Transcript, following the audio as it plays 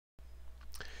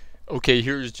Okay,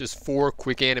 here's just 4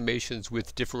 quick animations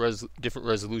with different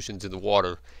resolutions in the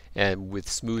water and with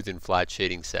smooth and flat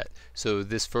shading set. So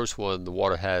this first one, the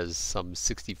water has some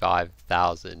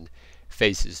 65,000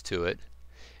 faces to it,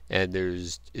 and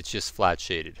it's just flat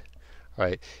shaded.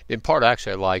 Right. In part,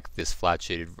 actually, I like this flat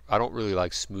shaded. I don't really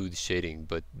like smooth shading,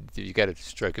 but you got to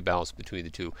strike a balance between the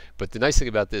two. But the nice thing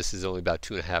about this is only about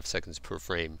 2.5 seconds per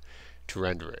frame to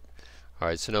render it. All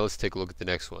right, so now let's take a look at the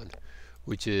next one,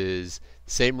 which is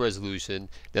same resolution.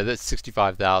 Now that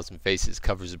 65,000 faces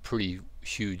covers a pretty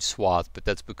huge swath, but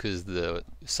that's because the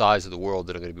size of the world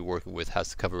that I'm going to be working with has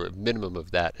to cover a minimum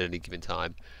of that at any given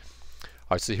time.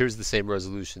 All right, so here's the same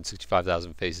resolution,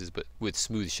 65,000 faces, but with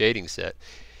smooth shading set.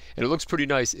 And it looks pretty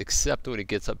nice, except when it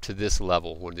gets up to this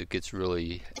level, when it gets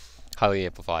really highly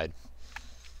amplified.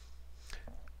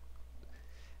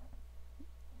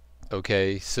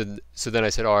 Okay, so then I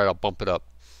said, all right, I'll bump it up.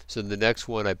 So the next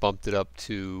one, I bumped it up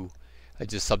to, I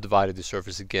just subdivided the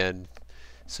surface again.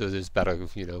 So there's about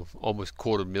almost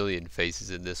 250,000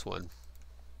 faces in this one,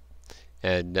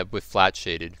 and that with flat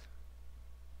shaded.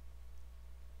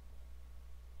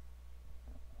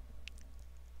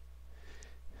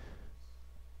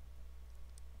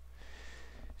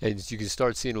 And you can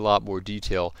start seeing a lot more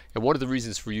detail. And one of the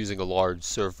reasons for using a large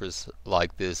surface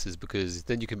like this is because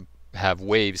then you can have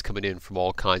waves coming in from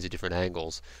all kinds of different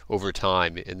angles over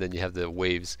time, and then you have the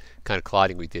waves kind of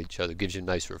colliding with each other. It gives you a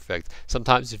nicer effect.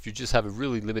 Sometimes if you just have a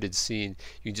really limited scene,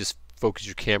 you can just focus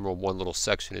your camera on one little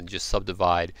section and just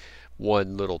subdivide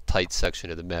one little tight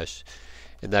section of the mesh,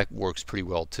 and that works pretty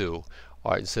well too.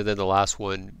 Alright, so then the last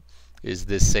one is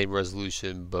this same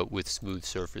resolution but with smooth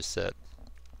surface set.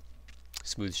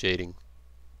 Smooth shading,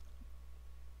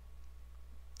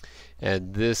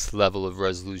 and this level of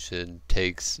resolution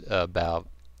takes about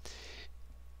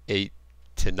 8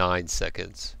 to 9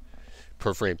 seconds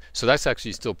per frame, so that's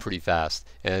actually still pretty fast,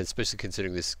 and especially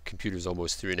considering this computer is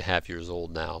almost 3.5 years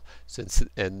old now,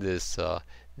 and this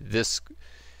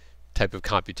type of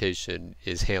computation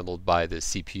is handled by the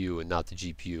CPU and not the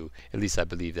GPU. At least I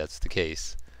believe that's the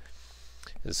case.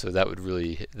 And so that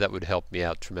would help me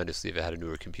out tremendously if I had a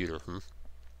newer computer.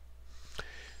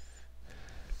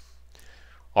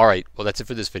 Alright, well that's it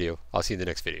for this video. I'll see you in the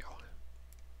next video.